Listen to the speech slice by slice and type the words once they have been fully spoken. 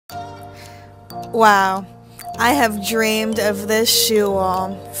Wow, I have dreamed of this shoe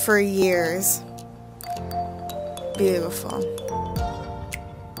wall for years. Beautiful.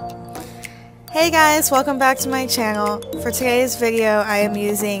 Hey guys, welcome back to my channel. For today's video, I am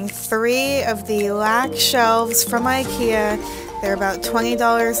using 3 of the lac shelves from Ikea. They're about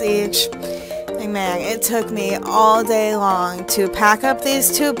 $20 each. And man, it took me all day long to pack up these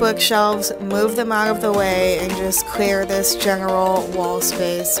 2 bookshelves, move them out of the way, and just clear this general wall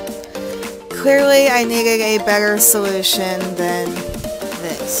space. Clearly, I needed a better solution than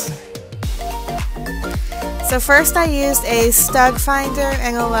this. So first I used a stud finder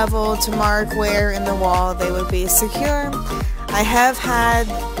and a level to mark where in the wall they would be secure. I have had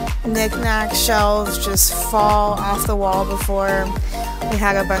knick-knack shelves just fall off the wall before. We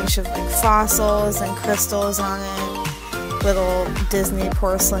had a bunch of like fossils and crystals on it, little Disney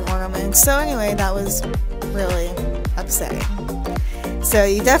porcelain ornaments. So anyway, that was really upsetting. So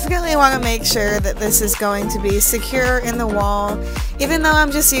you definitely want to make sure that this is going to be secure in the wall. Even though I'm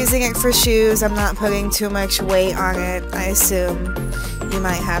just using it for shoes, I'm not putting too much weight on it. I assume you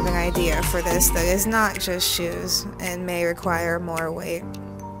might have an idea for this that is not just shoes and may require more weight.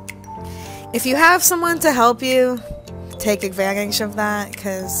 If you have someone to help you, take advantage of that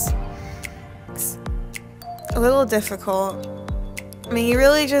because it's a little difficult. I mean, you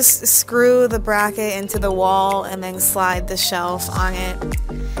really just screw the bracket into the wall and then slide the shelf on it.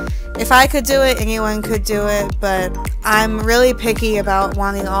 If I could do it, anyone could do it, but I'm really picky about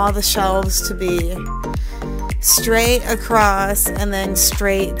wanting all the shelves to be straight across and then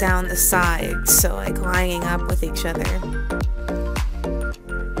straight down the sides, so like lining up with each other.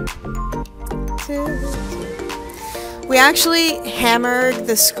 We actually hammered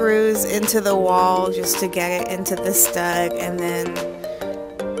the screws into the wall just to get it into the stud and then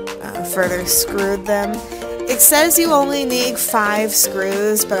further screwed them. It says you only need 5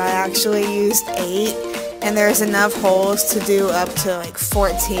 screws, but I actually used 8, and there's enough holes to do up to like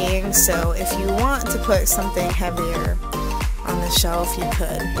 14, so if you want to put something heavier on the shelf, you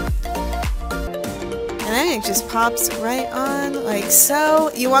could. And then it just pops right on like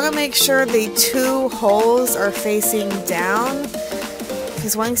so. You want to make sure the 2 holes are facing down,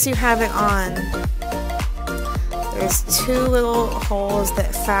 because once you have it on, there's 2 little holes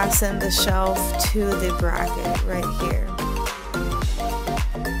that fasten the shelf to the bracket right here.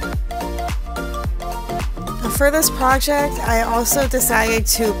 For this project, I also decided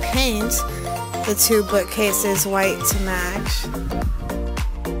to paint the 2 bookcases white to match.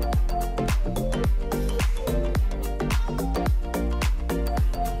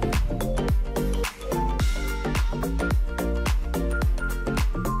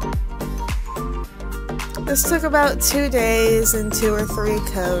 This took about 2 days and 2 or 3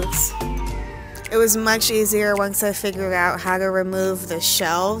 coats. It was much easier once I figured out how to remove the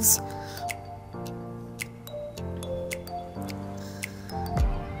shelves.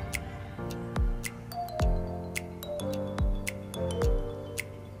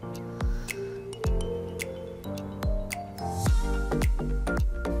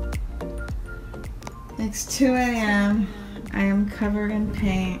 It's 2 a.m. I am covered in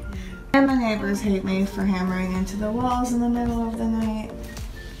paint. And my neighbors hate me for hammering into the walls in the middle of the night.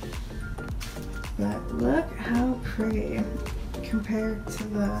 But look how pretty compared to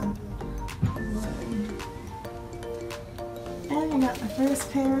the wood. And I got my first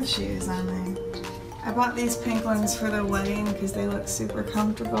pair of shoes on there. I bought these pink ones for the wedding because they look super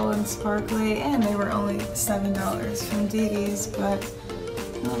comfortable and sparkly, and they were only $7 from Didi's, but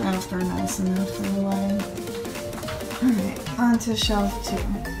I don't know if they're nice enough for the wedding. Alright, on to shelf 2.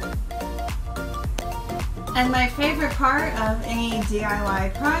 And my favorite part of any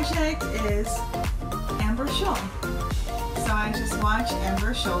DIY project is Amber Scholl. So I just watch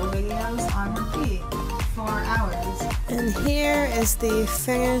Amber Scholl videos on repeat for hours. And here is the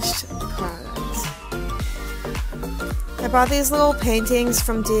finished product. I bought these little paintings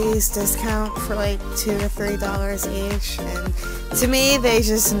from Didi's discount for like $2 to $3 each, and to me they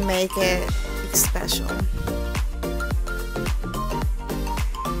just make it special.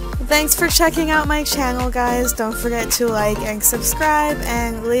 Thanks for checking out my channel, guys. Don't forget to like and subscribe,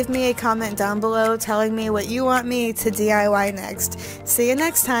 and leave me a comment down below telling me what you want me to DIY next. See you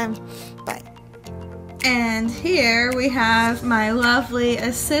next time. Bye. And here we have my lovely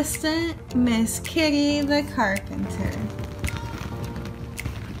assistant, Miss Kitty the Carpenter.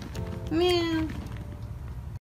 Meow.